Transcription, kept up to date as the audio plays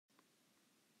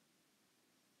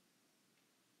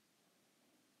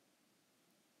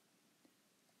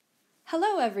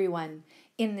Hello everyone!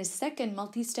 In this second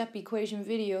multi-step equation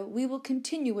video, we will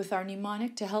continue with our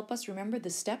mnemonic to help us remember the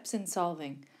steps in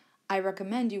solving. I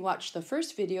recommend you watch the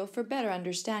first video for better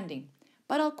understanding,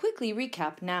 but I'll quickly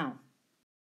recap now.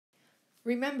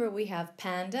 Remember, we have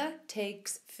Panda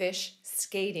takes fish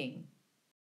skating.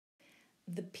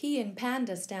 The P in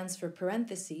Panda stands for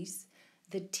parentheses,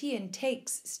 the T in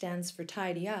takes stands for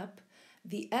tidy up,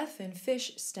 the F in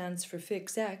fish stands for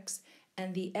fix X,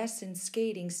 and the S in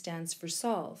skating stands for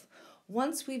solve.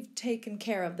 Once we've taken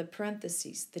care of the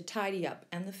parentheses, the tidy up,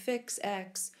 and the fix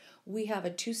X, we have a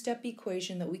two-step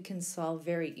equation that we can solve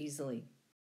very easily.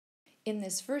 In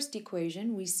this first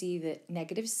equation, we see that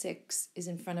 -6 is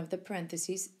in front of the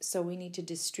parentheses, so we need to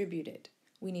distribute it.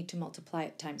 We need to multiply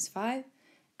it times 5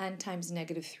 and times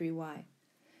 -3y.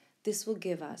 This will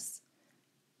give us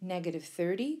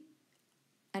 -30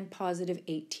 and positive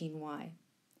 18y.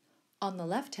 On the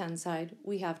left-hand side,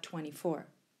 we have 24.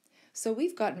 So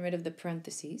we've gotten rid of the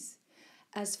parentheses.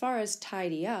 As far as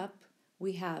tidy up,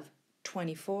 we have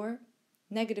 24,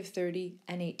 -30,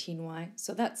 and 18y.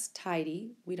 So that's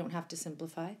tidy. We don't have to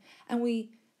simplify. And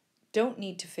we don't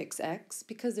need to fix x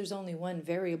because there's only one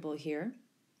variable here.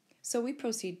 So we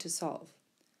proceed to solve.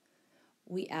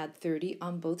 We add 30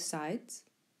 on both sides.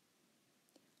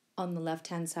 On the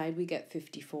left-hand side, we get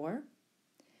 54.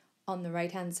 On the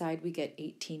right-hand side, we get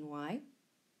 18y.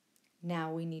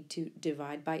 Now we need to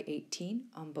divide by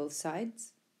 18 on both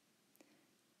sides.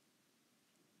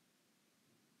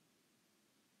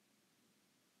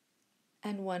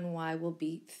 And 1y will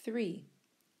be 3.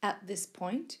 At this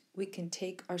point, we can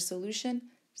take our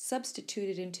solution, substitute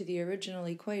it into the original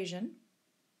equation.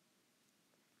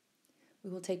 We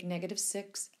will take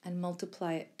 -6 and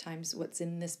multiply it times what's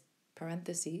in this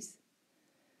parentheses.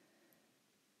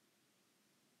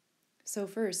 So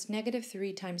first,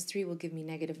 -3 times 3 will give me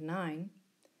 -9.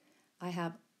 I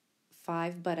have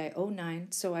 5, but I owe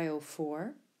 9, so I owe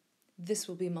 4. This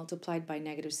will be multiplied by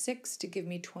 -6 to give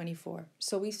me 24.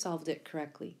 So we solved it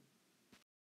correctly.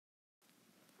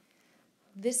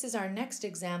 This is our next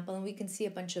example, and we can see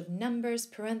a bunch of numbers,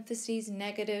 parentheses,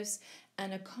 negatives,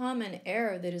 and a common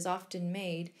error that is often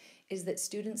made is that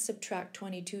students subtract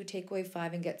 22, take away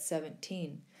 5, and get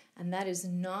 17. And that is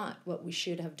not what we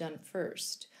should have done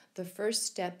first. The first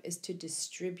step is to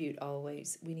distribute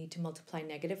always. We need to multiply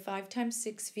 -5 times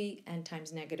 6v and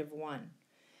times -1.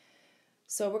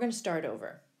 So we're going to start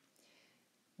over.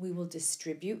 We will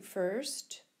distribute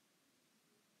first.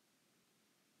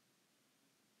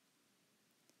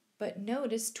 But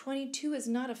notice 22 is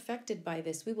not affected by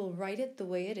this. We will write it the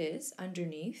way it is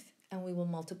underneath, and we will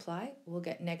multiply. We'll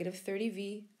get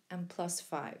 -30v and plus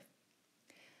 5.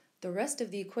 The rest of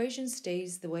the equation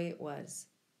stays the way it was.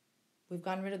 We've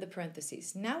gotten rid of the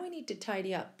parentheses. Now we need to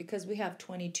tidy up because we have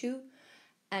 22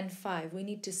 and 5. We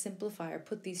need to simplify or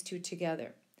put these two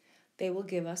together. They will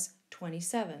give us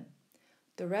 27.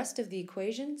 The rest of the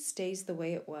equation stays the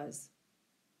way it was.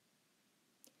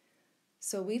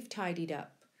 So we've tidied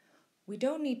up. We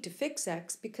don't need to fix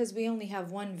x because we only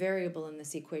have one variable in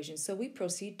this equation, so we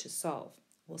proceed to solve.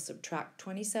 We'll subtract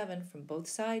 27 from both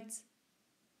sides.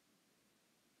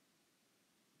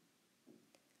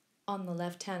 On the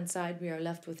left-hand side, we are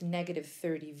left with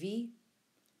 -30v,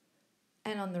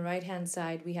 and on the right-hand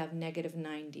side, we have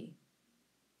 -90.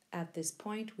 At this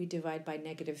point, we divide by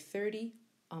 -30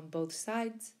 on both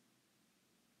sides.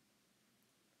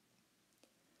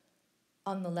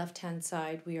 On the left-hand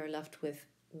side, we are left with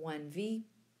 1v,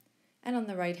 and on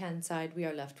the right-hand side, we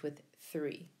are left with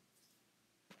 3.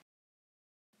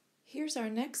 Here's our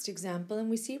next example, and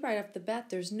we see right off the bat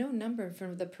there's no number in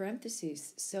front of the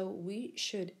parentheses, so we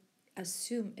should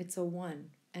assume it's a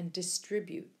 1 and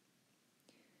distribute.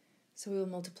 So we will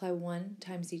multiply 1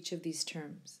 times each of these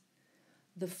terms.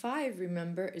 The 5,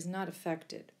 remember, is not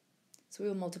affected. So we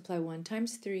will multiply 1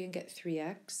 times 3 and get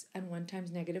 3x, and 1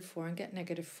 times -4 and get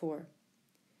 -4.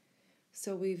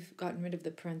 So we've gotten rid of the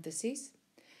parentheses.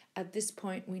 At this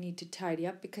point, we need to tidy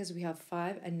up because we have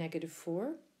 5 and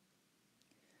 -4.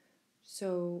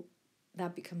 So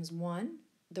that becomes 1.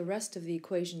 The rest of the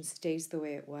equation stays the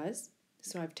way it was.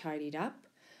 So I've tidied up.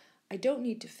 I don't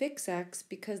need to fix x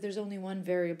because there's only one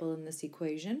variable in this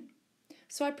equation.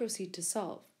 So I proceed to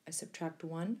solve. I subtract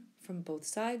 1 from both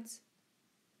sides.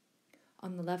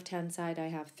 On the left-hand side, I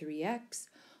have 3x.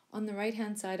 On the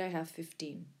right-hand side, I have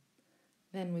 15.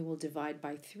 Then we will divide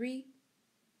by 3,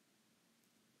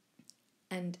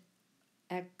 and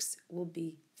x will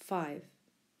be 5.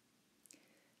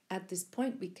 At this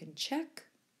point, we can check,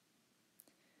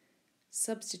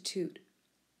 substitute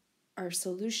our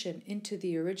solution into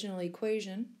the original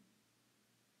equation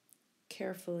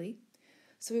carefully.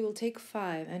 So we will take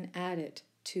 5 and add it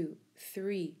to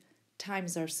 3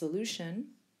 times our solution,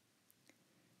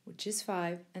 which is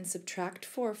 5, and subtract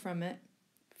 4 from it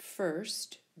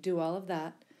first, do all of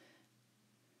that.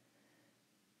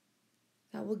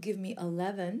 That will give me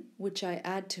 11, which I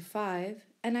add to 5,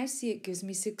 and I see it gives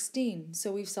me 16,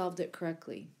 so we've solved it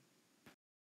correctly.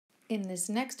 In this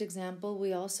next example,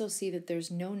 we also see that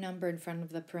there's no number in front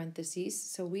of the parentheses,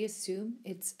 so we assume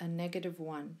it's a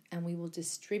 -1, and we will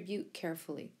distribute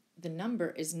carefully. The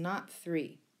number is not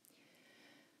 3.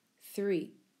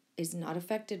 3 is not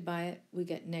affected by it. We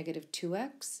get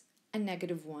 -2x and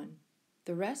 -1.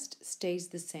 The rest stays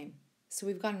the same, so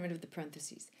we've gotten rid of the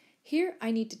parentheses. Here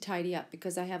I need to tidy up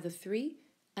because I have the 3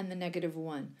 and the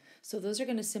 -1, so those are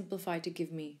going to simplify to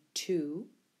give me 2.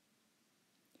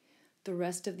 The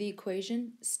rest of the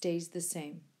equation stays the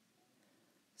same.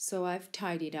 So I've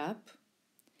tidied up.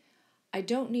 I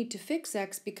don't need to fix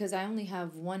x because I only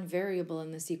have one variable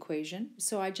in this equation,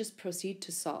 so I just proceed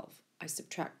to solve. I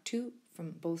subtract 2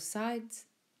 from both sides.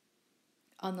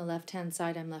 On the left-hand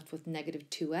side, I'm left with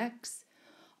 -2x.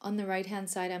 On the right-hand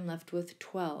side, I'm left with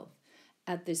 12.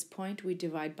 At this point, we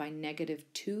divide by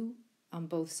 -2 on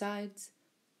both sides.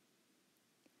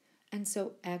 And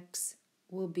so x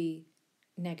will be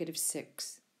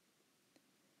 -6.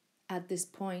 At this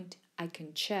point, I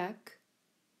can check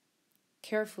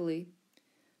carefully.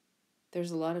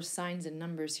 There's a lot of signs and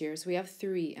numbers here. So we have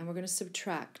 3, and we're going to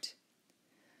subtract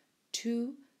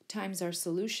 2 times our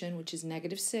solution, which is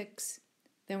 -6.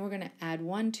 Then we're going to add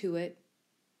 1 to it.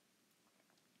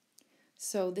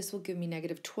 So this will give me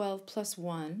 -12 plus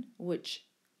 1, which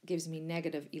gives me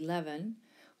 -11.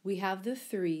 We have the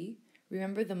 3.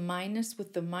 Remember, the minus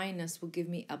with the minus will give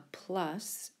me a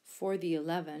plus for the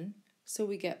 11, so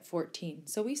we get 14.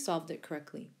 So we solved it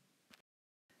correctly.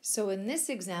 So in this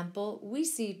example, we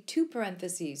see 2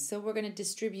 parentheses, so we're going to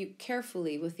distribute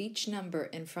carefully with each number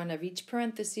in front of each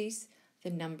parentheses the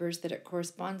numbers that it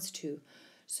corresponds to.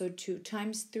 So 2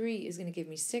 times 3 is going to give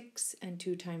me 6, and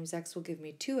 2 times x will give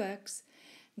me 2x.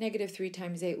 -3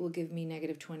 times 8 will give me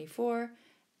 -24,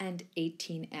 and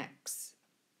 18x.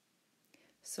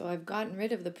 So I've gotten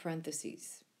rid of the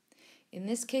parentheses. In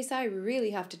this case, I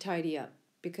really have to tidy up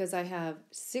because I have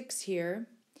 6 here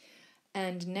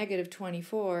and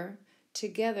 -24.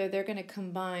 Together, they're going to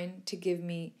combine to give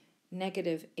me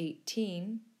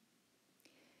 -18.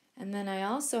 And then I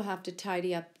also have to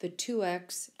tidy up the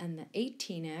 2x and the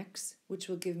 18x, which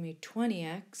will give me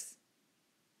 20x.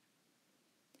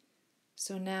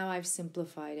 So now I've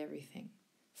simplified everything.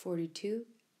 42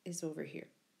 is over here.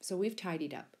 So we've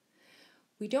tidied up.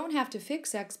 We don't have to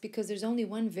fix x because there's only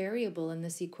one variable in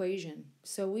this equation,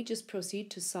 so we just proceed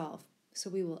to solve.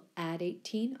 So we will add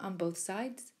 18 on both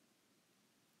sides.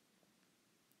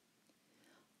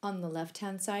 On the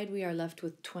left-hand side, we are left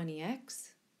with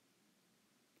 20x.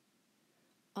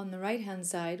 On the right-hand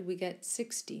side, we get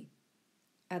 60.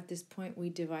 At this point, we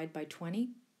divide by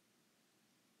 20,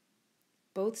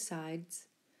 both sides.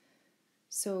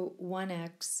 So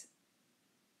 1x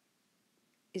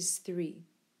is 3.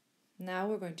 Now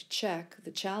we're going to check.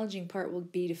 The challenging part will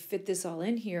be to fit this all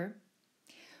in here.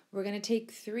 We're going to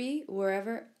take 3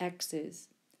 wherever x is.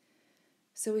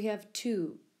 So we have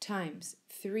 2 times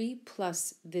 3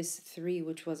 plus this 3,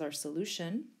 which was our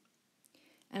solution.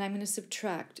 And I'm going to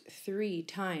subtract 3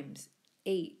 times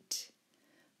 8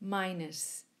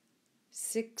 minus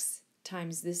 6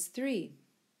 times this 3.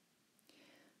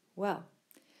 Well,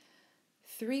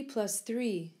 3 plus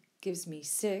 3 gives me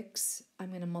 6. I'm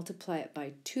going to multiply it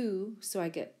by 2, so I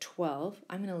get 12.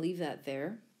 I'm going to leave that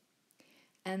there.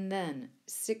 And then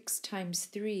 6 times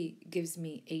 3 gives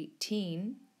me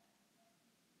 18,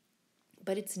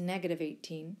 but it's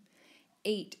 -18.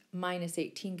 8 minus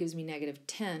 18 gives me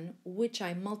 -10, which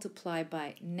I multiply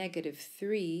by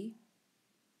 -3.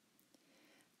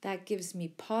 That gives me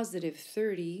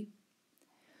 +30,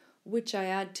 which I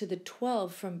add to the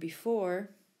 12 from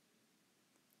before.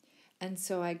 And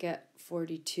so I get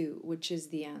 42, which is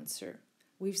the answer.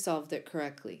 We've solved it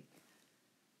correctly.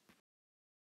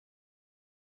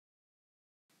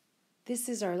 This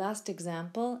is our last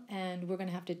example, and we're going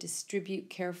to have to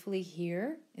distribute carefully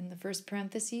here in the first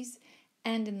parentheses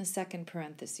and in the second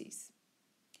parentheses.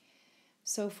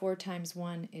 So 4 times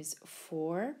 1 is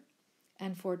 4,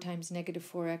 and 4 times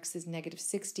 -4x is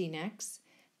 -16x.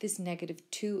 This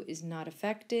 -2 is not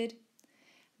affected.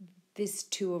 This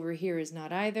 2 over here is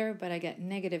not either, but I get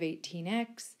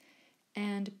 -18x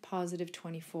and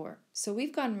 +24. So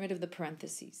we've gotten rid of the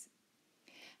parentheses.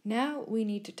 Now we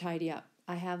need to tidy up.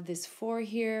 I have this 4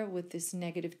 here with this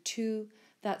 -2.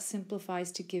 That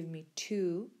simplifies to give me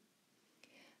 2.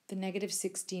 The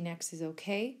 -16x is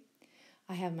okay.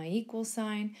 I have my equal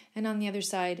sign, and on the other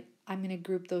side, I'm going to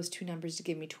group those two numbers to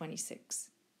give me 26.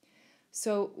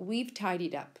 So we've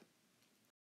tidied up.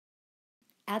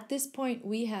 At this point,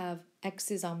 we have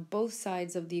x's on both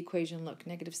sides of the equation. Look,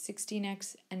 negative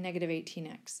 16x and negative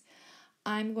 18x.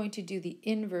 I'm going to do the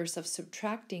inverse of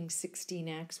subtracting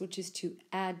 16x, which is to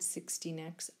add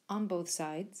 16x on both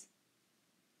sides.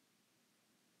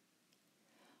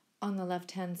 On the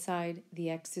left-hand side,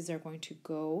 the x's are going to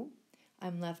go.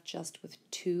 I'm left just with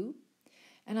 2.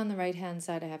 And on the right-hand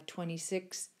side, I have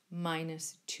 26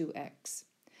 minus 2x.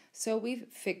 So we've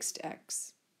fixed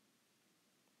x.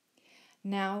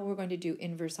 Now we're going to do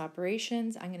inverse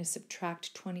operations. I'm going to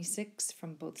subtract 26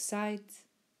 from both sides.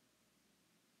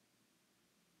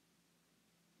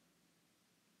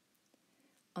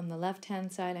 On the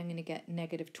left-hand side, I'm going to get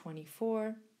negative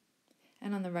 24.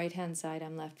 And on the right-hand side,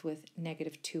 I'm left with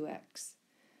negative 2x.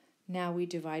 Now we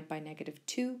divide by negative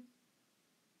 2,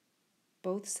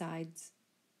 both sides.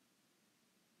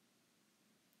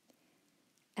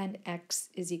 And x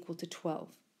is equal to 12.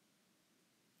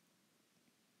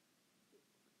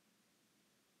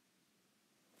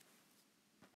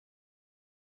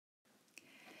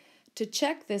 To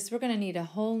check this, we're going to need a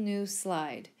whole new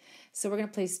slide. So we're going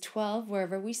to place 12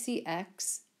 wherever we see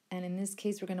x, and in this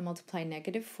case we're going to multiply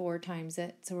negative 4 times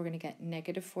it, so we're going to get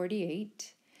negative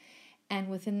 48. And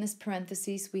within this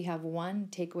parentheses we have 1,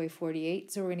 take away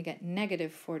 48, so we're going to get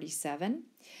negative 47.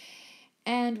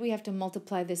 And we have to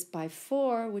multiply this by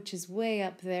 4, which is way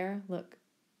up there, look.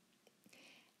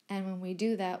 And when we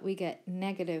do that, we get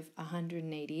negative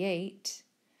 188.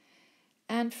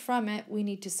 And from it, we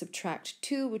need to subtract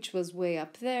 2, which was way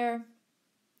up there.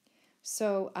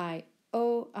 So I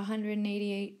owe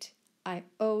 188, I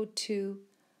owe 2,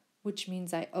 which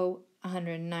means I owe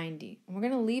 190. And we're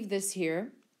going to leave this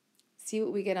here, see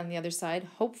what we get on the other side.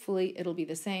 Hopefully it'll be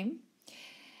the same.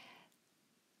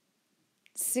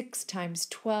 6 times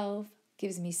 12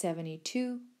 gives me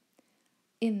 72.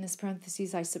 In this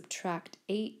parentheses, I subtract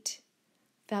 8.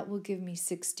 That will give me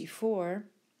 64.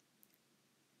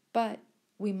 But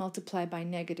we multiply by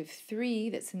negative 3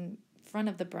 that's in front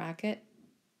of the bracket.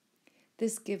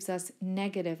 This gives us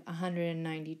negative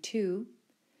 192.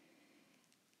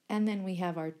 And then we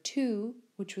have our 2,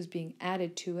 which was being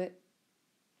added to it.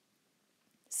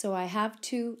 So I have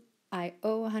 2, I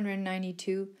owe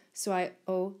 192, so I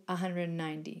owe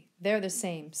 190. They're the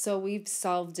same, so we've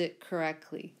solved it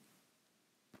correctly.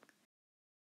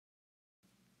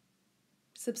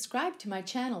 Subscribe to my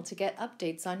channel to get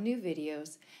updates on new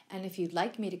videos, and if you'd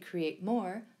like me to create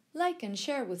more, like and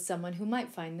share with someone who might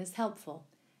find this helpful.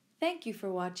 Thank you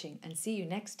for watching, and see you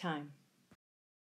next time.